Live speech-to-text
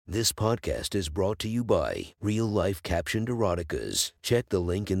This podcast is brought to you by Real Life Captioned Eroticas. Check the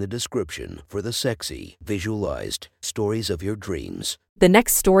link in the description for the sexy, visualized stories of your dreams. The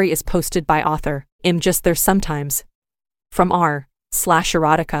next story is posted by author Just There Sometimes from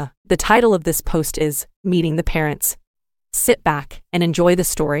r/erotica. The title of this post is Meeting the Parents. Sit back and enjoy the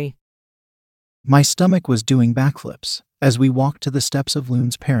story. My stomach was doing backflips as we walked to the steps of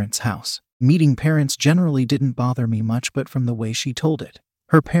Loon's parents' house. Meeting parents generally didn't bother me much, but from the way she told it,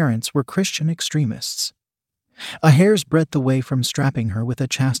 her parents were Christian extremists. A hair's breadth away from strapping her with a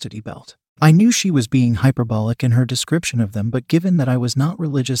chastity belt. I knew she was being hyperbolic in her description of them, but given that I was not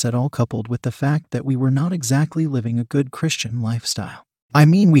religious at all, coupled with the fact that we were not exactly living a good Christian lifestyle. I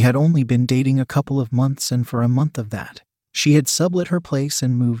mean, we had only been dating a couple of months, and for a month of that, she had sublet her place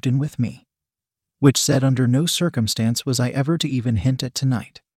and moved in with me. Which said under no circumstance was I ever to even hint at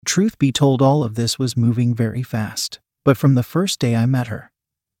tonight. Truth be told, all of this was moving very fast. But from the first day I met her,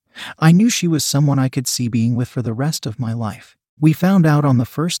 I knew she was someone I could see being with for the rest of my life. We found out on the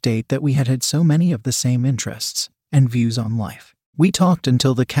first date that we had so many of the same interests and views on life. We talked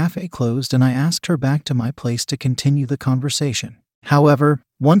until the cafe closed, and I asked her back to my place to continue the conversation. However,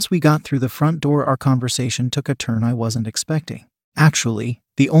 once we got through the front door, our conversation took a turn I wasn't expecting. Actually,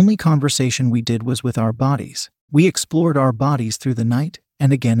 the only conversation we did was with our bodies. We explored our bodies through the night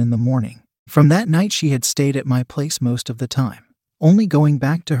and again in the morning. From that night, she had stayed at my place most of the time, only going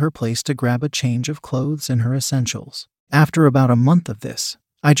back to her place to grab a change of clothes and her essentials. After about a month of this,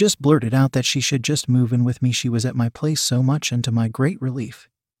 I just blurted out that she should just move in with me. She was at my place so much, and to my great relief,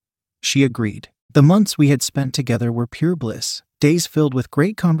 she agreed. The months we had spent together were pure bliss, days filled with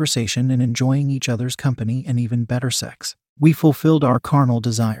great conversation and enjoying each other's company and even better sex. We fulfilled our carnal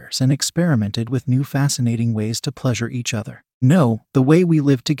desires and experimented with new fascinating ways to pleasure each other. No, the way we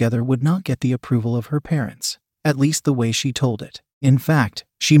lived together would not get the approval of her parents, at least the way she told it. In fact,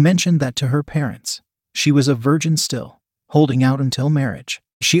 she mentioned that to her parents, she was a virgin still, holding out until marriage.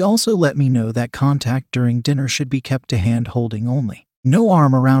 She also let me know that contact during dinner should be kept to hand holding only. No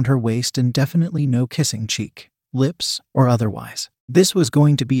arm around her waist, and definitely no kissing cheek, lips, or otherwise. This was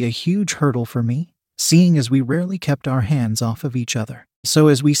going to be a huge hurdle for me, seeing as we rarely kept our hands off of each other. So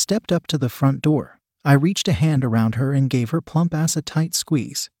as we stepped up to the front door, I reached a hand around her and gave her plump ass a tight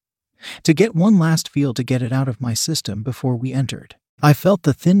squeeze to get one last feel to get it out of my system before we entered. I felt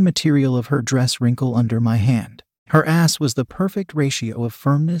the thin material of her dress wrinkle under my hand. Her ass was the perfect ratio of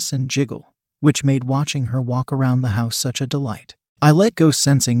firmness and jiggle, which made watching her walk around the house such a delight. I let go,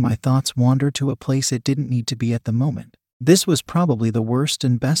 sensing my thoughts wander to a place it didn't need to be at the moment. This was probably the worst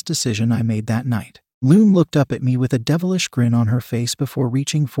and best decision I made that night. Loon looked up at me with a devilish grin on her face before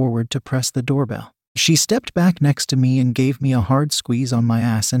reaching forward to press the doorbell. She stepped back next to me and gave me a hard squeeze on my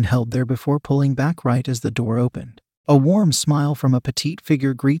ass and held there before pulling back right as the door opened. A warm smile from a petite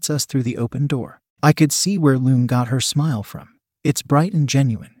figure greets us through the open door. I could see where Loon got her smile from. It's bright and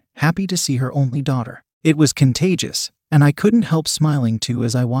genuine, happy to see her only daughter. It was contagious, and I couldn't help smiling too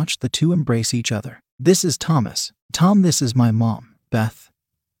as I watched the two embrace each other. "This is Thomas. Tom, this is my mom, Beth,"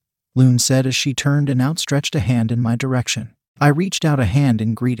 Loon said as she turned and outstretched a hand in my direction. I reached out a hand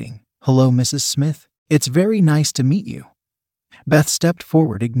in greeting. "Hello, Mrs. Smith. It's very nice to meet you." Beth stepped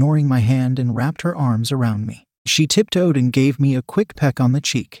forward, ignoring my hand, and wrapped her arms around me. She tiptoed and gave me a quick peck on the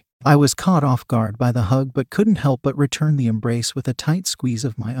cheek. I was caught off guard by the hug, but couldn't help but return the embrace with a tight squeeze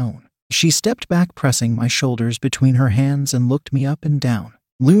of my own. She stepped back, pressing my shoulders between her hands, and looked me up and down.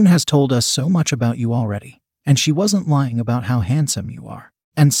 "Loon has told us so much about you already, and she wasn't lying about how handsome you are.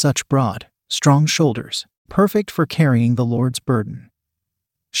 And such broad, strong shoulders, perfect for carrying the Lord's burden,"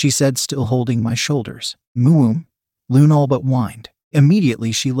 she said, still holding my shoulders. "Moom," Loon all but whined.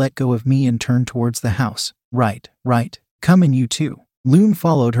 Immediately she let go of me and turned towards the house. Right, come in you too." Loon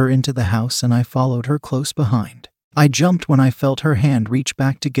followed her into the house, and I followed her close behind. I jumped when I felt her hand reach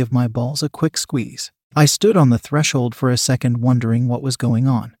back to give my balls a quick squeeze. I stood on the threshold for a second, wondering what was going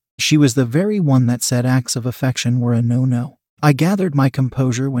on. She was the very one that said acts of affection were a no-no. I gathered my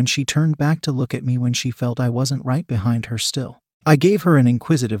composure when she turned back to look at me when she felt I wasn't right behind her still. I gave her an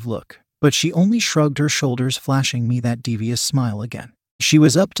inquisitive look, but she only shrugged her shoulders, flashing me that devious smile again. She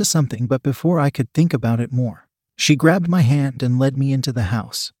was up to something, but before I could think about it more, she grabbed my hand and led me into the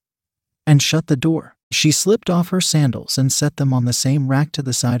house and shut the door. She slipped off her sandals and set them on the same rack to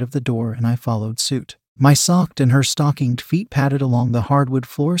the side of the door, and I followed suit. My socked and her stockinged feet padded along the hardwood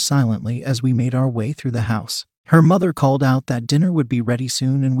floor silently as we made our way through the house. Her mother called out that dinner would be ready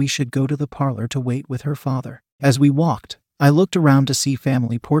soon and we should go to the parlor to wait with her father. As we walked, I looked around to see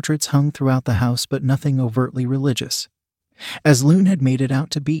family portraits hung throughout the house, but nothing overtly religious, as Loon had made it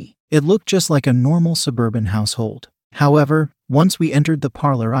out to be. It looked just like a normal suburban household. However, once we entered the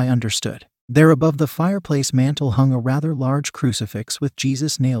parlor, I understood. There above the fireplace mantel hung a rather large crucifix with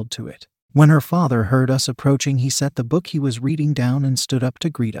Jesus nailed to it. When her father heard us approaching, he set the book he was reading down and stood up to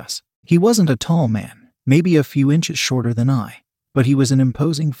greet us. He wasn't a tall man, maybe a few inches shorter than I, but he was an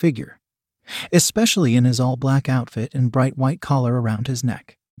imposing figure, especially in his all-black outfit and bright white collar around his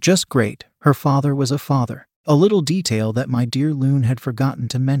neck. Just great. Her father was a father. A little detail that my dear Loon had forgotten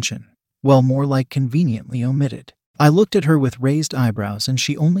to mention. Well, more like conveniently omitted. I looked at her with raised eyebrows and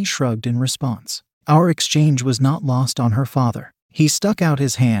she only shrugged in response. Our exchange was not lost on her father. He stuck out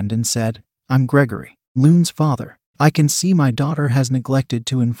his hand and said, "I'm Gregory, Loon's father. I can see my daughter has neglected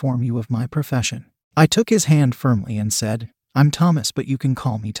to inform you of my profession." I took his hand firmly and said, "I'm Thomas, but you can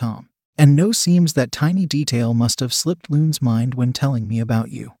call me Tom." And no seems that tiny detail must have slipped Loon's mind when telling me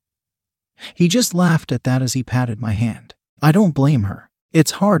about you. He just laughed at that as he patted my hand. I don't blame her.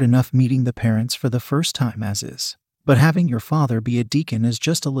 It's hard enough meeting the parents for the first time as is. But having your father be a deacon is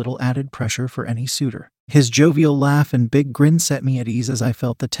just a little added pressure for any suitor. His jovial laugh and big grin set me at ease as I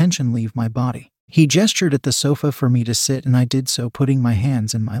felt the tension leave my body. He gestured at the sofa for me to sit and I did so, putting my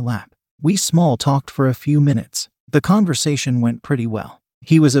hands in my lap. We small talked for a few minutes. The conversation went pretty well.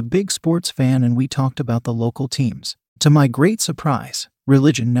 He was a big sports fan and we talked about the local teams. To my great surprise,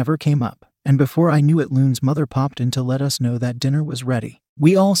 religion never came up, and before I knew it, Loon's mother popped in to let us know that dinner was ready.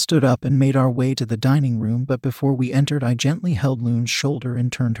 We all stood up and made our way to the dining room, but before we entered I gently held Loon's shoulder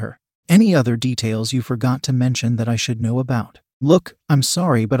and turned her. "Any other details you forgot to mention that I should know about?" "Look, I'm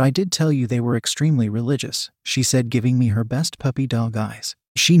sorry, but I did tell you they were extremely religious," she said, giving me her best puppy dog eyes.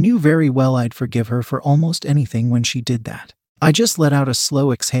 She knew very well I'd forgive her for almost anything when she did that. I just let out a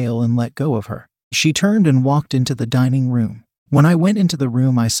slow exhale and let go of her. She turned and walked into the dining room. When I went into the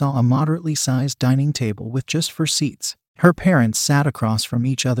room, I saw a moderately sized dining table with just 4 seats. Her parents sat across from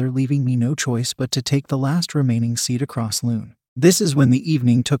each other, leaving me no choice but to take the last remaining seat across Loon. This is when the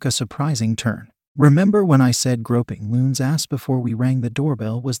evening took a surprising turn. Remember when I said groping Loon's ass before we rang the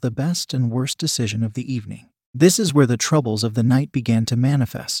doorbell was the best and worst decision of the evening? This is where the troubles of the night began to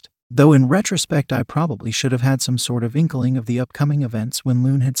manifest. Though in retrospect I probably should have had some sort of inkling of the upcoming events when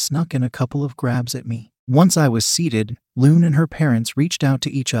Loon had snuck in a couple of grabs at me. Once I was seated, Loon and her parents reached out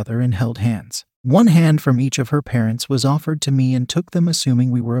to each other and held hands. One hand from each of her parents was offered to me and took them,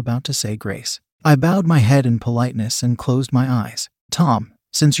 assuming we were about to say grace. I bowed my head in politeness and closed my eyes. "Tom,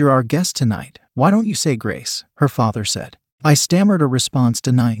 since you're our guest tonight, why don't you say grace?" her father said. I stammered a response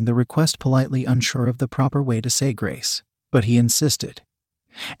denying the request, politely unsure of the proper way to say grace, but he insisted,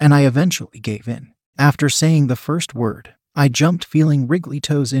 and I eventually gave in. After saying the first word, I jumped, feeling wriggly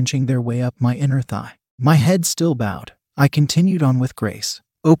toes inching their way up my inner thigh. My head still bowed, I continued on with grace,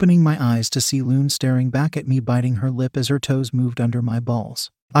 opening my eyes to see Loon staring back at me, biting her lip as her toes moved under my balls.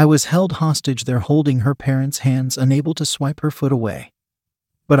 I was held hostage there, holding her parents' hands, unable to swipe her foot away.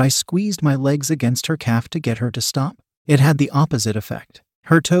 But I squeezed my legs against her calf to get her to stop. It had the opposite effect.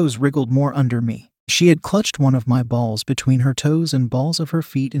 Her toes wriggled more under me. She had clutched one of my balls between her toes and balls of her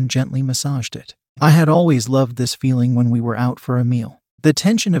feet and gently massaged it. I had always loved this feeling when we were out for a meal. The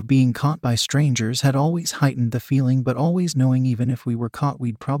tension of being caught by strangers had always heightened the feeling, but always knowing even if we were caught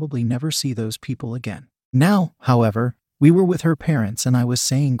we'd probably never see those people again. Now, however, we were with her parents and I was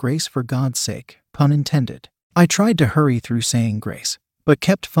saying grace for God's sake, pun intended. I tried to hurry through saying grace, but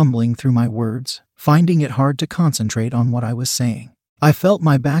kept fumbling through my words, finding it hard to concentrate on what I was saying. I felt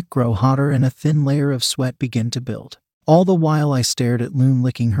my back grow hotter and a thin layer of sweat begin to build. All the while I stared at Loon,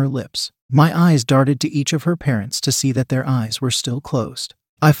 licking her lips. My eyes darted to each of her parents to see that their eyes were still closed.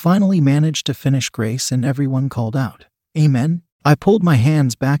 I finally managed to finish grace and everyone called out, "Amen." I pulled my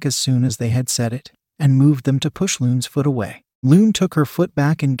hands back as soon as they had said it, and moved them to push Loon's foot away. Loon took her foot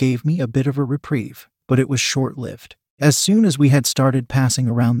back and gave me a bit of a reprieve, but it was short-lived. As soon as we had started passing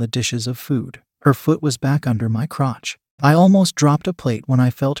around the dishes of food, her foot was back under my crotch. I almost dropped a plate when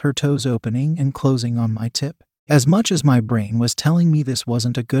I felt her toes opening and closing on my tip. As much as my brain was telling me this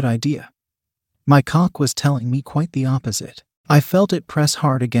wasn't a good idea, my cock was telling me quite the opposite. I felt it press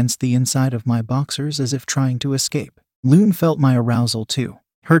hard against the inside of my boxers as if trying to escape. Loon felt my arousal too.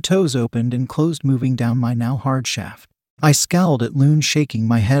 Her toes opened and closed, moving down my now hard shaft. I scowled at Loon, shaking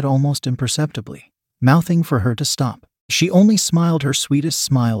my head almost imperceptibly, mouthing for her to stop. She only smiled her sweetest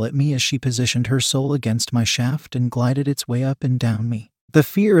smile at me as she positioned her sole against my shaft and glided its way up and down me. The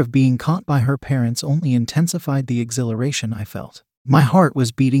fear of being caught by her parents only intensified the exhilaration I felt. My heart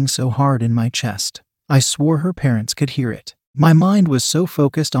was beating so hard in my chest, I swore her parents could hear it. My mind was so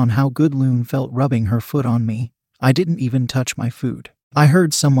focused on how good Loon felt rubbing her foot on me, I didn't even touch my food. I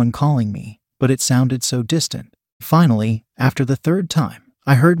heard someone calling me, but it sounded so distant. Finally, after the third time,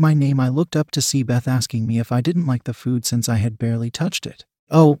 I heard my name. I looked up to see Beth asking me if I didn't like the food since I had barely touched it.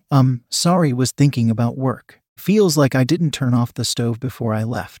 Oh, sorry, was thinking about work. Feels like I didn't turn off the stove before I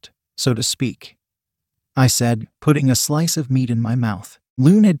left, so to speak, I said, putting a slice of meat in my mouth.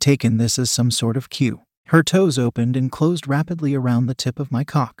 Loon had taken this as some sort of cue. Her toes opened and closed rapidly around the tip of my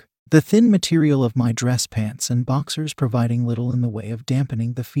cock, the thin material of my dress pants and boxers providing little in the way of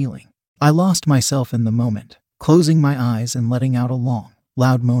dampening the feeling. I lost myself in the moment, closing my eyes and letting out a long,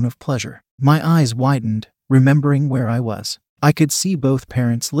 loud moan of pleasure. My eyes widened, remembering where I was. I could see both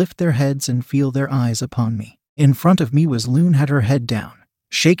parents lift their heads and feel their eyes upon me. In front of me was Loon, had her head down,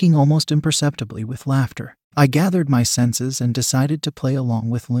 shaking almost imperceptibly with laughter. I gathered my senses and decided to play along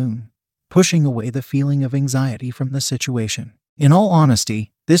with Loon, pushing away the feeling of anxiety from the situation. In all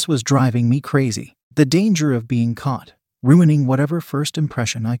honesty, this was driving me crazy. The danger of being caught, ruining whatever first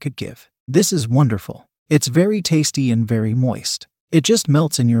impression I could give. This is wonderful. It's very tasty and very moist. It just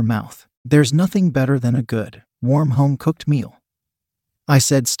melts in your mouth. There's nothing better than a good, warm home-cooked meal, I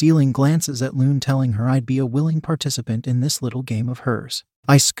said, stealing glances at Loon, telling her I'd be a willing participant in this little game of hers.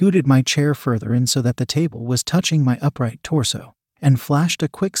 I scooted my chair further in so that the table was touching my upright torso, and flashed a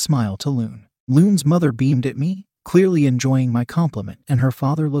quick smile to Loon. Loon's mother beamed at me, clearly enjoying my compliment, and her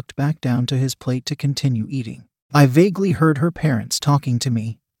father looked back down to his plate to continue eating. I vaguely heard her parents talking to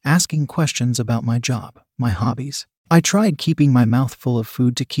me, asking questions about my job, my hobbies. I tried keeping my mouth full of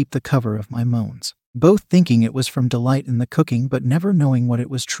food to keep the cover of my moans, both thinking it was from delight in the cooking but never knowing what it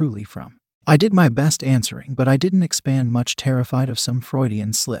was truly from. I did my best answering, but I didn't expand much, terrified of some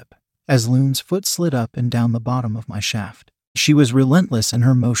Freudian slip, as Loon's foot slid up and down the bottom of my shaft. She was relentless in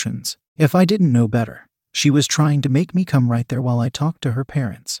her motions. If I didn't know better, she was trying to make me come right there while I talked to her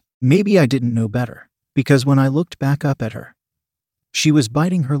parents. Maybe I didn't know better, because when I looked back up at her, she was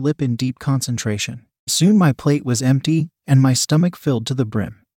biting her lip in deep concentration. Soon my plate was empty, and my stomach filled to the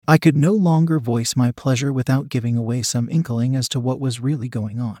brim. I could no longer voice my pleasure without giving away some inkling as to what was really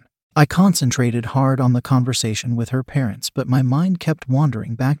going on. I concentrated hard on the conversation with her parents, but my mind kept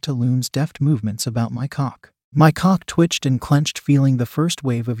wandering back to Loon's deft movements about my cock. My cock twitched and clenched, feeling the first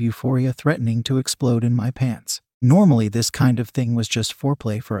wave of euphoria threatening to explode in my pants. Normally this kind of thing was just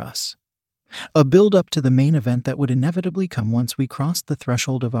foreplay for us, a build-up to the main event that would inevitably come once we crossed the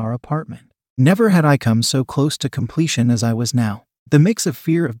threshold of our apartment. Never had I come so close to completion as I was now. The mix of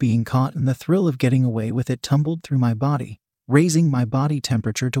fear of being caught and the thrill of getting away with it tumbled through my body, raising my body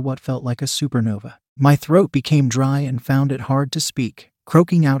temperature to what felt like a supernova. My throat became dry and found it hard to speak,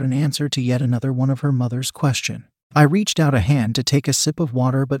 croaking out an answer to yet another one of her mother's question. I reached out a hand to take a sip of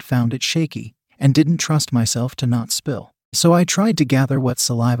water but found it shaky, and didn't trust myself to not spill. So I tried to gather what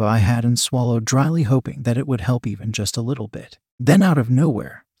saliva I had and swallowed dryly, hoping that it would help even just a little bit. Then out of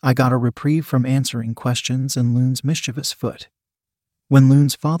nowhere, I got a reprieve from answering questions and Loon's mischievous foot. When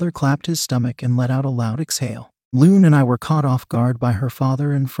Loon's father clapped his stomach and let out a loud exhale, Loon and I were caught off guard by her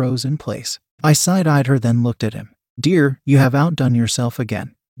father and froze in place. I side-eyed her, then looked at him. "Dear, you have outdone yourself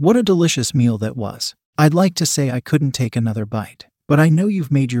again. What a delicious meal that was. I'd like to say I couldn't take another bite, but I know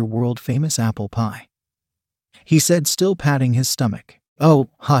you've made your world-famous apple pie," he said, still patting his stomach. "Oh,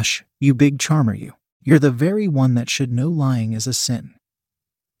 hush, you big charmer, you. You're the very one that should know lying is a sin,"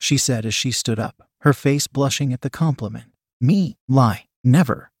 she said as she stood up, her face blushing at the compliment. "Me? Lie?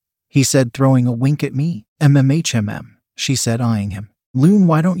 Never," he said, throwing a wink at me. "MMHMM, she said, eyeing him. "Loon,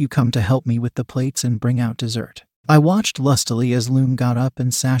 why don't you come to help me with the plates and bring out dessert?" I watched lustily as Loon got up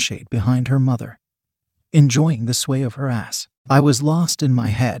and sashayed behind her mother, enjoying the sway of her ass. I was lost in my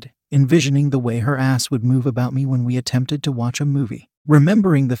head, envisioning the way her ass would move about me when we attempted to watch a movie,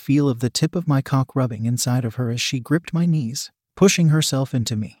 remembering the feel of the tip of my cock rubbing inside of her as she gripped my knees, pushing herself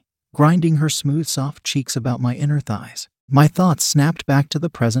into me, grinding her smooth, soft cheeks about my inner thighs. My thoughts snapped back to the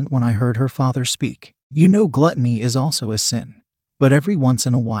present when I heard her father speak. "You know, gluttony is also a sin, but every once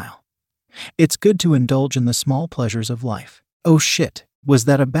in a while, it's good to indulge in the small pleasures of life." Oh shit, was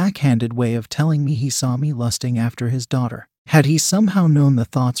that a backhanded way of telling me he saw me lusting after his daughter? Had he somehow known the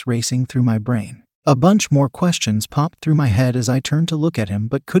thoughts racing through my brain? A bunch more questions popped through my head as I turned to look at him,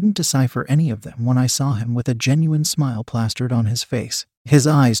 but couldn't decipher any of them when I saw him with a genuine smile plastered on his face. His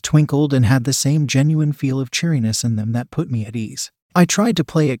eyes twinkled and had the same genuine feel of cheeriness in them that put me at ease. I tried to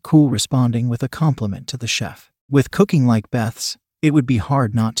play it cool, responding with a compliment to the chef. "With cooking like Beth's, it would be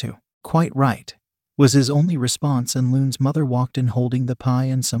hard not to." "Quite right," was his only response, and Loon's mother walked in holding the pie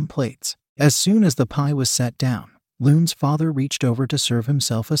and some plates. As soon as the pie was set down, Loon's father reached over to serve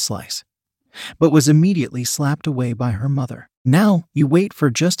himself a slice, but was immediately slapped away by her mother. "Now, you wait for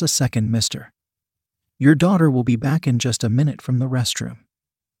just a second, mister. Your daughter will be back in just a minute from the restroom,"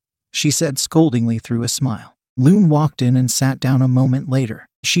 she said scoldingly through a smile. Loon walked in and sat down a moment later.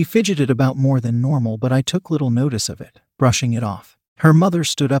 She fidgeted about more than normal, but I took little notice of it, brushing it off. Her mother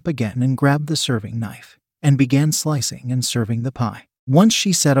stood up again and grabbed the serving knife and began slicing and serving the pie. Once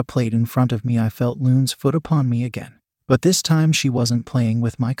she set a plate in front of me, I felt Loon's foot upon me again. But this time she wasn't playing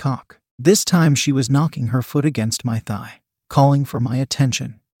with my cock. This time she was knocking her foot against my thigh, calling for my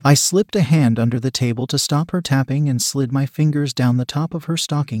attention. I slipped a hand under the table to stop her tapping and slid my fingers down the top of her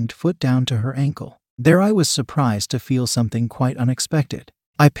stockinged foot down to her ankle. There I was surprised to feel something quite unexpected.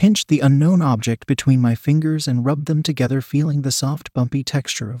 I pinched the unknown object between my fingers and rubbed them together, feeling the soft, bumpy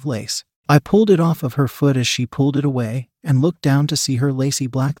texture of lace. I pulled it off of her foot as she pulled it away and looked down to see her lacy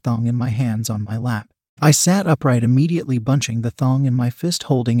black thong in my hands on my lap. I sat upright, immediately bunching the thong in my fist,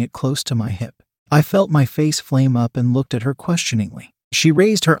 holding it close to my hip. I felt my face flame up and looked at her questioningly. She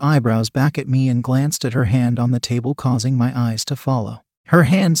raised her eyebrows back at me and glanced at her hand on the table, causing my eyes to follow. Her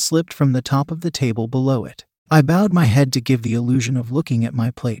hand slipped from the top of the table below it. I bowed my head to give the illusion of looking at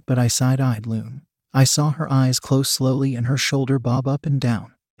my plate, but I side-eyed Loon. I saw her eyes close slowly and her shoulder bob up and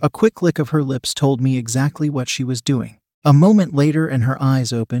down. A quick lick of her lips told me exactly what she was doing. A moment later and her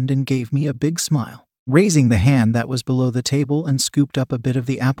eyes opened and gave me a big smile. Raising the hand that was below the table and scooped up a bit of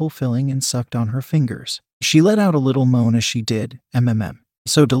the apple filling and sucked on her fingers. She let out a little moan as she did.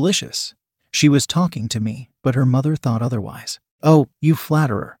 So delicious. She was talking to me, but her mother thought otherwise. Oh, you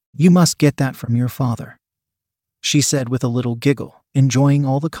flatterer. You must get that from your father, she said with a little giggle, enjoying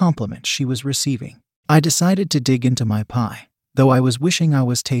all the compliments she was receiving. I decided to dig into my pie, though I was wishing I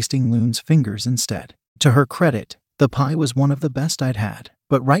was tasting Loon's fingers instead. To her credit, the pie was one of the best I'd had,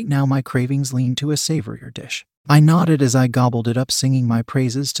 but right now my cravings leaned to a savorier dish. I nodded as I gobbled it up, singing my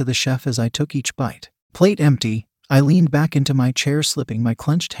praises to the chef as I took each bite. Plate empty, I leaned back into my chair, slipping my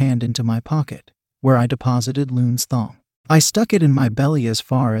clenched hand into my pocket, where I deposited Loon's thong. I stuck it in my belly as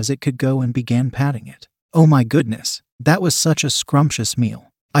far as it could go and began patting it. Oh my goodness, that was such a scrumptious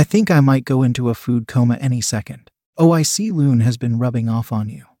meal. I think I might go into a food coma any second. Oh, I see Loon has been rubbing off on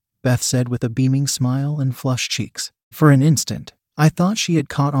you, Beth said with a beaming smile and flushed cheeks. For an instant, I thought she had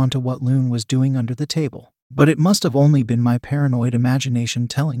caught on to what Loon was doing under the table, but it must have only been my paranoid imagination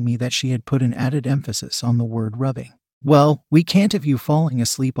telling me that she had put an added emphasis on the word rubbing. Well, we can't have you falling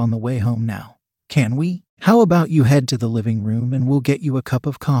asleep on the way home now, can we? How about you head to the living room and we'll get you a cup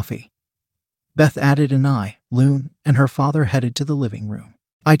of coffee? Beth added, and Loon, and her father headed to the living room.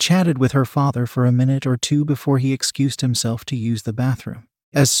 I chatted with her father for a minute or two before he excused himself to use the bathroom.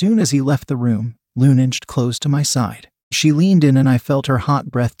 As soon as he left the room, Loon inched close to my side. She leaned in and I felt her hot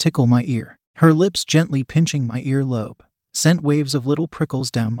breath tickle my ear. Her lips, gently pinching my earlobe, sent waves of little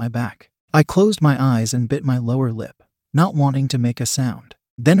prickles down my back. I closed my eyes and bit my lower lip, not wanting to make a sound.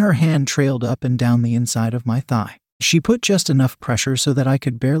 Then her hand trailed up and down the inside of my thigh. She put just enough pressure so that I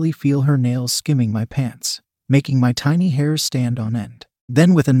could barely feel her nails skimming my pants, making my tiny hairs stand on end.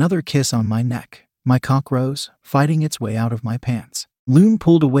 Then with another kiss on my neck, my cock rose, fighting its way out of my pants. Loon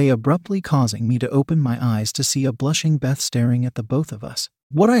pulled away abruptly, causing me to open my eyes to see a blushing Beth staring at the both of us.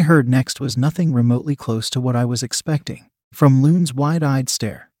 What I heard next was nothing remotely close to what I was expecting. From Loon's wide-eyed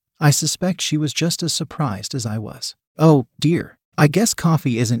stare, I suspect she was just as surprised as I was. Oh, dear, I guess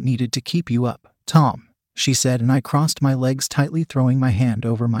coffee isn't needed to keep you up, Tom, she said, and I crossed my legs tightly, throwing my hand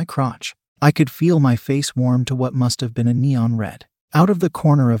over my crotch. I could feel my face warm to what must have been a neon red. Out of the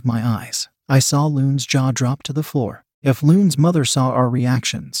corner of my eyes, I saw Loon's jaw drop to the floor. If Loon's mother saw our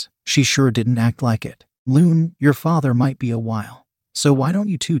reactions, she sure didn't act like it. Loon, your father might be a while, so why don't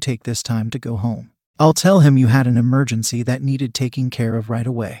you two take this time to go home? I'll tell him you had an emergency that needed taking care of right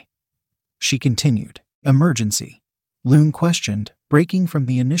away, she continued. Emergency? Loon questioned, breaking from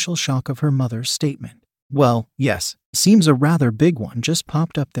the initial shock of her mother's statement. Well, yes, seems a rather big one just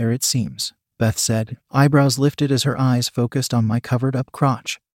popped up there, it seems, Beth said, eyebrows lifted as her eyes focused on my covered-up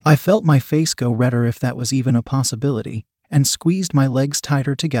crotch. I felt my face go redder, if that was even a possibility, and squeezed my legs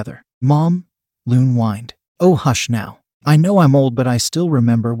tighter together. Mom? Loon whined. Oh, hush now. I know I'm old, but I still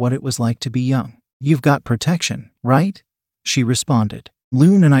remember what it was like to be young. You've got protection, right? She responded.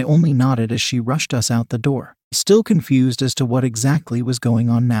 Loon and I only nodded as she rushed us out the door, still confused as to what exactly was going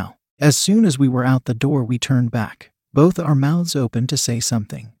on now. As soon as we were out the door, we turned back, both our mouths open to say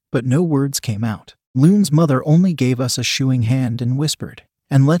something, but no words came out. Loon's mother only gave us a shooing hand and whispered,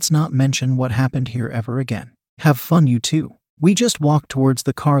 and let's not mention what happened here ever again. Have fun, you two. We just walked towards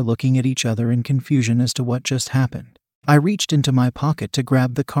the car, looking at each other in confusion as to what just happened. I reached into my pocket to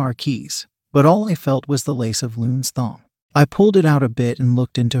grab the car keys, but all I felt was the lace of Loon's thong. I pulled it out a bit and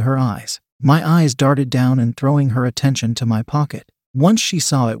looked into her eyes. My eyes darted down and throwing her attention to my pocket. Once she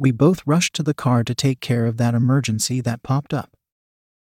saw it, we both rushed to the car to take care of that emergency that popped up.